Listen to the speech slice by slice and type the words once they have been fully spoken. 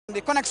The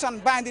connection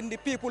binding the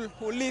people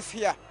who live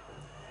here.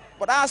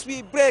 But as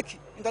we break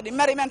into the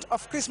merriment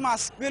of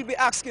Christmas, we'll be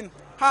asking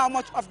how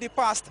much of the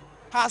past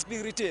has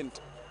been retained.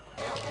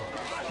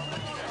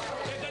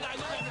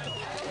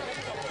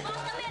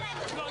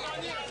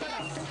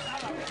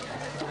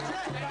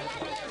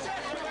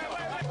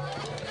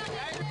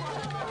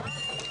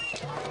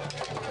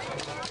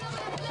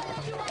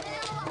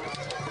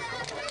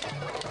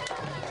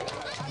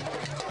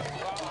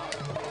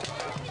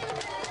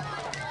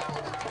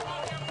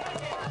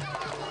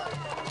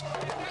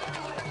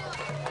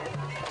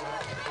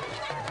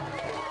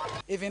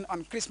 Even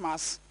on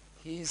Christmas,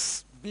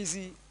 he's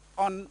busy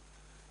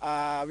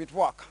with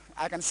work.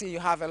 I can see you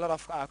have a lot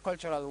of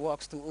cultural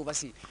works to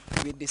oversee,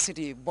 with the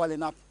city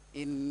boiling up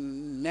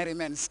in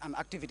merriments and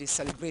activities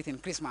celebrating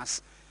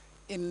Christmas.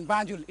 In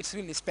Banjul, it's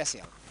really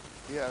special.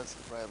 Yes,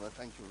 Prima,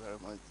 thank you very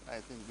much. I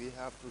think we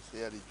have to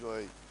share the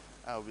joy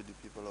with the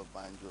people of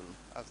Banjul.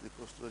 As the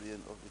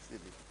custodian of the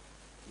city,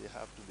 we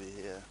have to be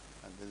here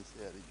and then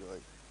share the joy.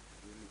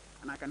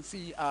 And I can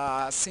see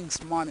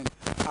since morning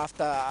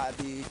after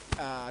the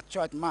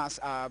church mass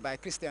by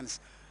Christians,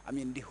 I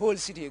mean, the whole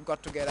city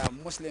got together,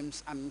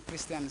 Muslims and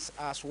Christians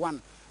as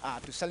one,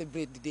 to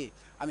celebrate the day.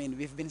 I mean,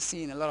 we've been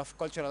seeing a lot of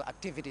cultural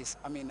activities.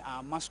 I mean,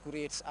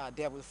 masquerades,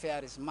 devil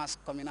fairies,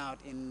 masks coming out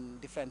in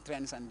different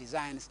trends and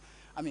designs.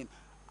 I mean,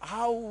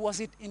 how was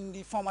it in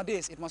the former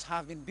days? It must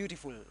have been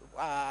beautiful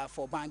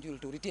for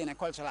Banjul to retain a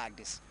culture like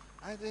this.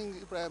 I think,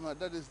 Ibrahima,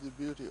 that is the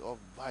beauty of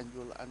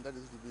Banjul and that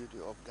is the beauty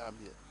of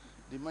Gambia.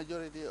 The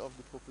majority of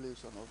the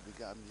population of the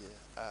Gambia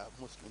are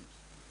Muslims,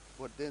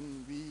 but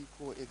then we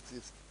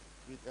coexist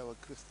with our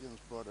Christian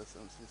brothers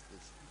and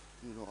sisters,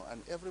 you know,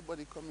 and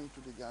everybody coming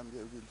to the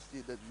Gambia will see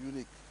that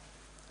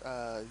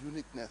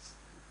uniqueness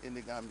in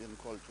the Gambian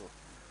culture.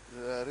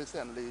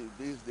 Recently,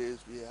 these days,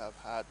 we have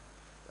had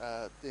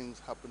things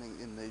happening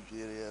in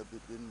Nigeria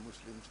between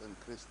Muslims and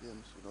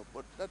Christians, you know,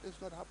 but that is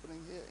not happening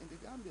here in the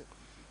Gambia.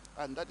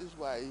 And that is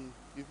why,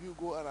 if you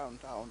go around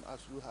town, as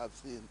you have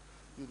seen,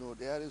 you know,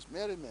 there is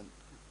merriment,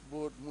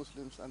 both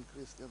Muslims and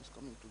Christians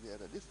coming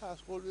together. This has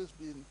always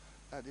been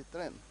the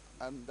trend,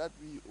 and that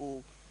we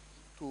owe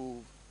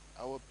to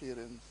our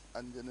parents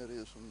and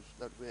generations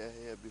that were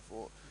here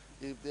before.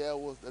 If there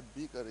was that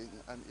bickering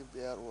and if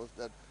there was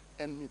that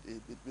enmity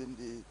between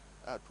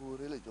the two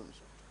religions,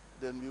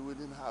 then we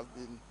wouldn't have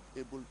been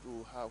able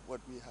to have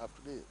what we have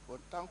today. But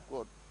thank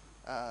God,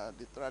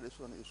 the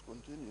tradition is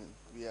continuing.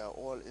 We are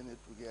all in it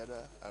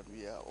together, and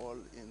we are all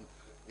in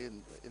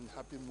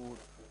happy mood,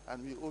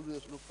 and we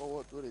always look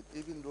forward to it,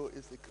 even though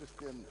it's a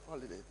Christian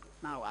holiday.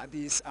 Now,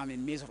 these, I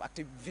mean, means of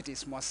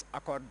activities must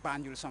accord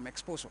Banjul some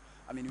exposure.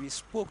 I mean, we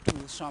spoke to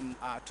some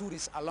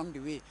tourists along the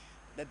way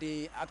that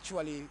they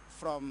actually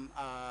from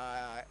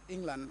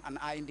England and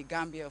are in the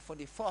Gambia for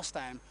the first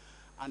time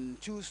and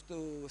choose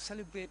to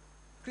celebrate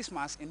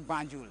Christmas in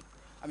Banjul.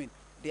 I mean,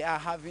 they are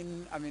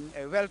having, I mean,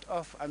 a wealth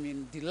of, I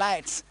mean,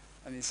 delights.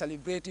 I mean,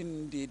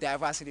 celebrating the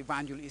diversity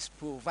Banjul is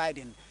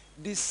providing.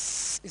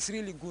 This is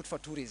really good for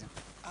tourism.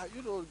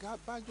 You know,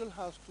 Banjul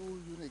has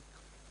two unique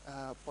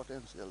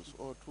potentials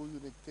or two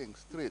unique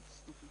things,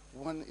 traits.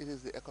 One, it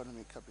is the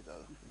economic capital.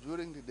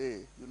 During the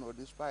day, you know,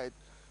 despite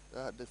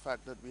the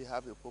fact that we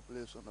have a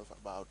population of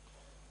about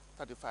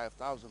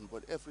 35,000,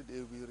 but every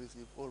day we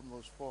receive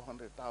almost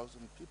 400,000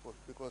 people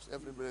because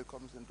everybody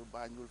comes into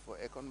Banjul for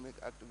economic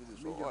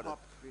activities or other.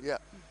 Yeah,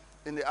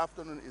 in the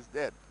afternoon is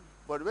dead.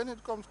 But when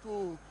it comes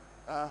to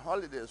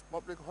holidays,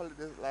 public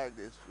holidays like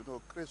this, you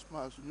know,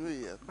 Christmas, New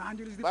Year,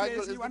 Banjul is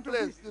the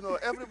place, you know,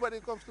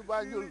 everybody comes to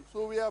Banjul.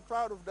 So we are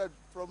proud of that.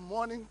 From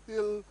morning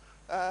till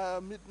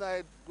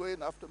midnight,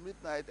 going after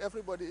midnight,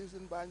 everybody is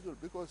in Banjul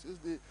because it's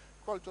the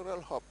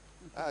cultural hub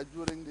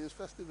during these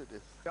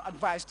festivities. Your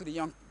advice to the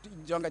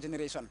younger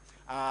generation,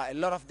 a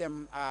lot of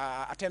them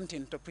are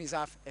attempting to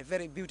preserve a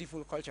very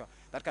beautiful culture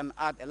that can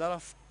add a lot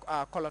of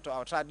color to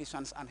our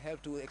traditions and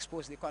help to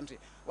expose the country.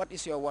 What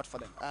is your word for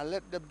them?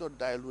 Let them not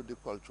dilute the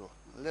culture.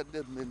 Let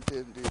them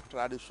maintain the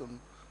tradition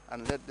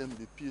and let them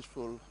be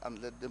peaceful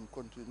and let them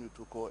continue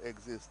to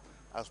coexist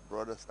as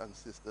brothers and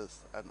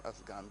sisters and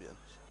as Gambians.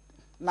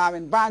 Now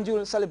in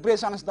Banjul,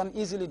 celebrations don't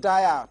easily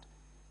die out.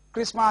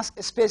 Christmas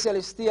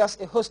especially steers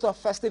a host of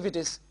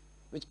festivities,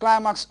 which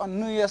climax on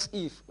New Year's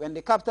Eve when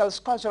the capital's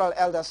cultural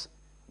elders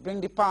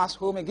bring the past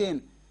home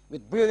again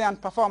with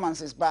brilliant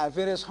performances by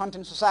various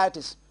hunting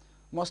societies,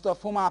 most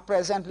of whom are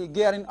presently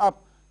gearing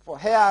up for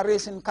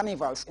hair-raising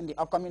carnivals in the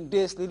upcoming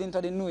days leading to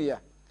the New Year.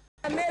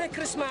 Merry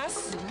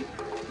Christmas.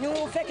 ñu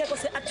fekkee ko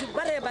ci at yu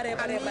bare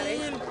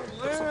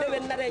su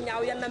déwén naree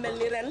ñaaw yal na mel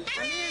ni ren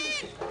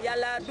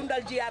yàlla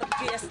dundal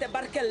GRTS te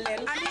barkel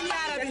leen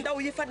te ndaw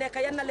yi fa nekk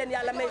yal na leen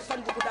yàlla may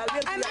fan bu guddaa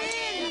wér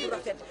gu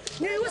rafet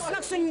ñuy wis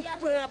nag suñ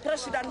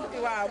président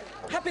waaw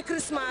happy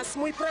Christmas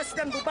muy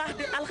président bu baax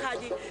di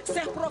alxaaji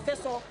Cheikh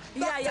professeur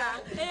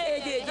Yaya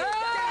Ejeje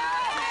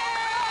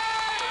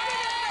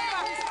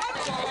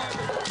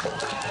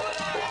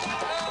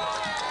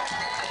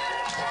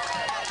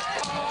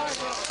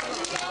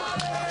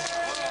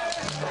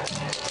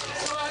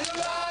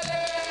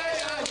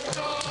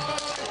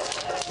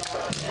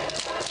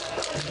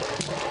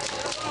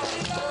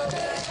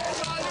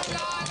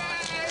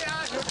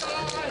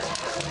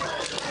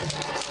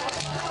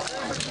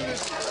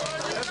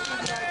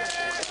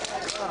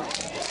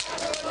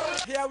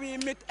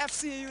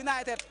FC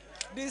United.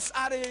 These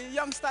are the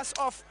youngsters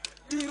of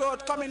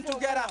D-Road coming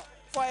together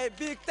for a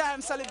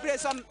big-time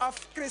celebration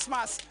of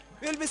Christmas.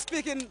 We'll be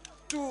speaking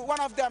to one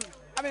of them.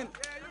 I mean,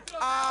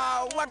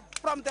 what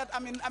prompted?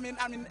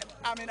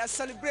 A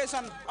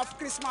celebration of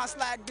Christmas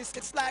like this.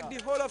 It's like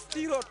the whole of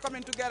D-Road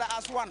coming together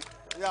as one.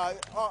 Yeah,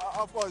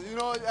 of course. You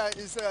know,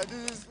 this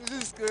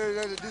is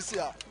this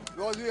year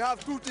because we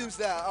have two teams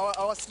there.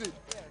 Our street.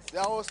 Yes.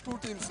 There was two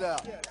teams there.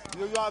 Yes.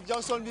 You have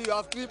Johnsonville. You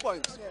have 3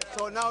 points. Yes.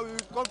 So now we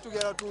come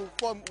together to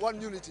form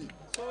one unity.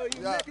 So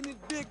you're making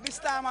it big this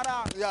time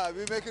around. Yeah,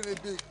 we're making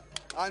it big,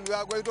 and we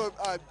are going to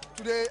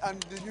today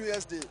and the New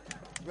Year's Day.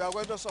 We are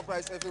going to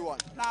surprise everyone.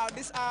 Now,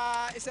 this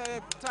is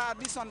a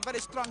tradition, very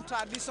strong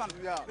tradition,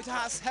 which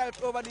has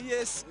helped over the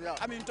years,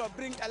 to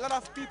bring a lot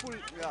of people,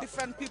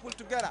 different people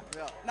together.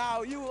 Yeah.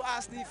 Now, you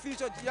as the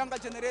future younger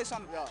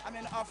generation,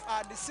 of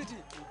the city,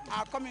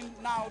 are coming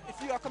now,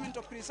 if you are coming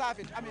to preserve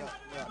it,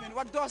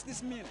 what does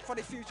this mean for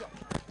the future?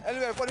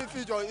 Anyway, for the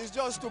future, it's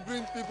just to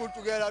bring people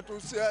together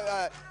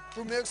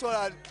to make sure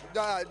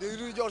that the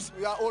religions,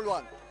 we are all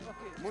one.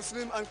 Okay.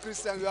 Muslim and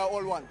Christian, we are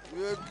all one.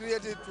 We were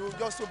created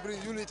just to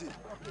bring unity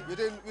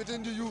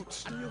within the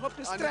youth. And you hope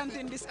to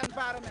strengthen this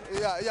environment?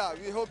 Yeah,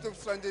 we hope to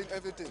strengthen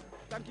everything.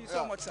 Thank you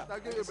so much, sir.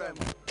 Thank you very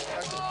much.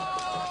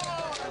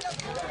 Thank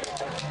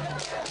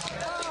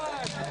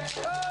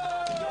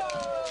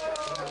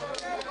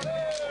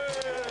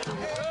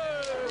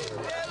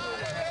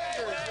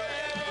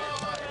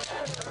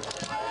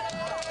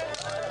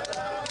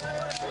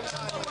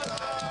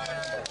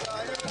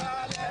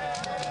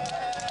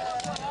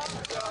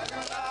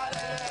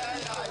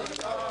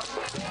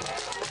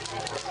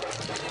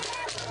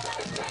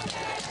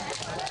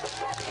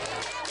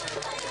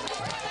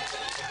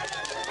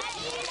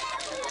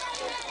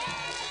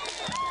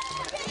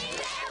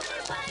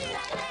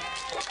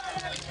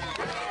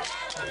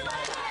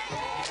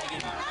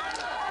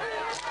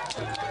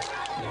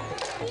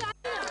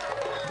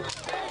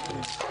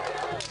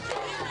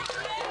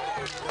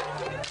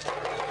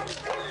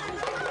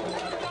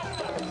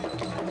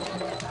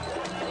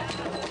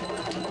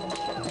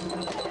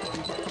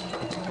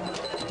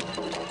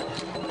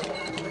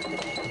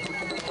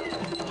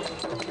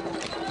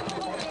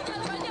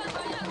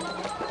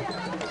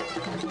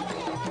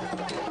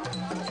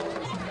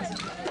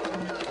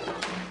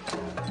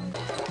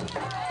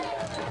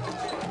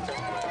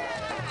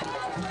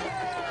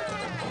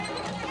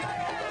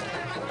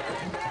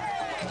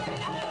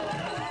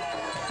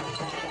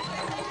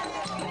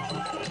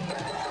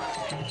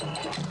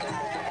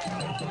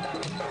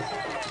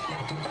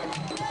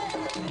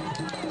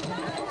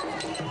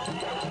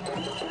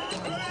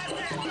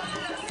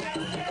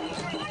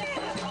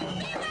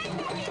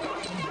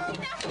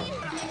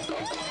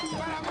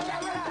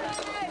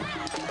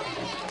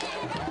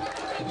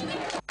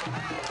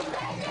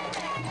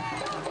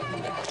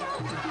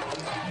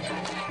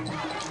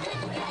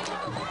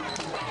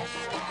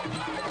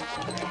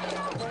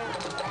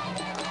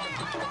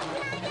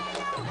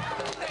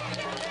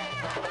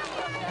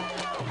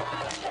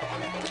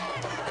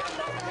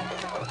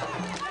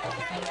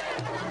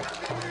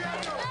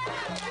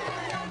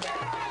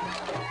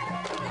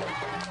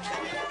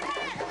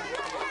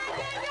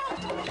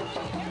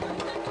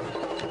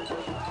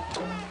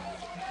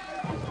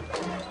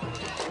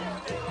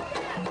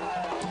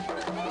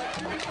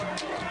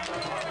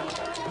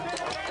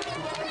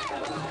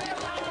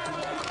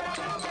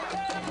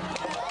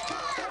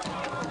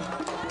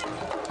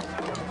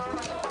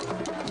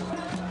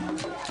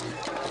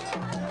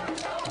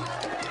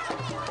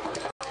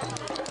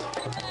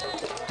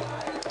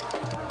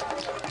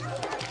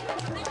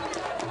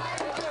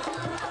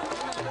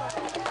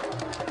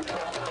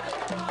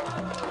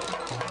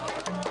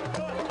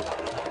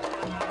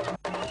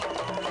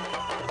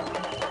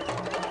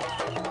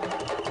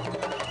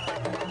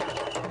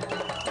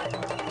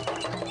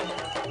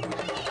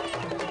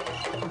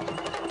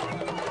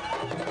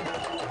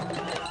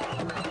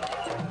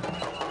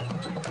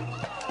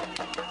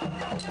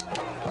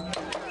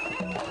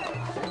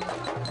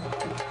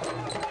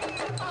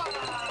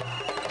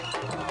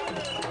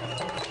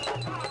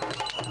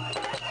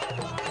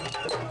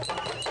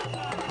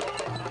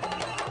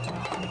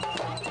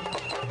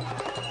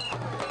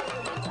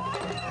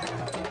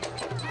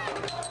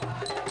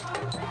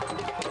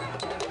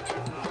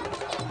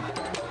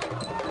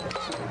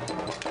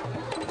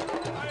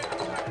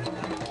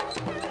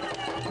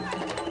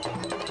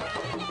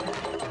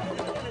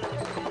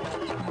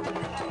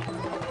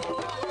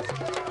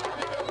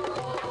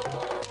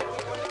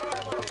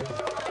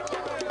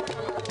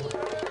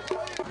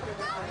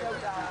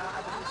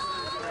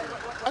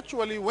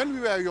Actually, when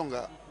we were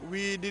younger,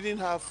 we didn't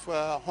have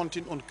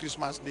hunting on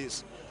Christmas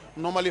days.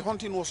 Normally,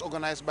 hunting was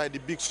organized by the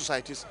big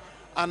societies,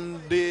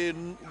 and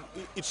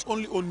it's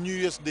only on New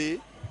Year's Day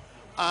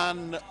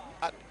and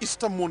at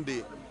Easter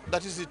Monday.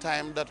 That is the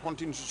time that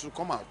hunting used to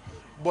come out.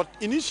 But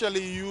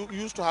initially, you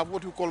used to have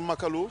what we call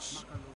macalos,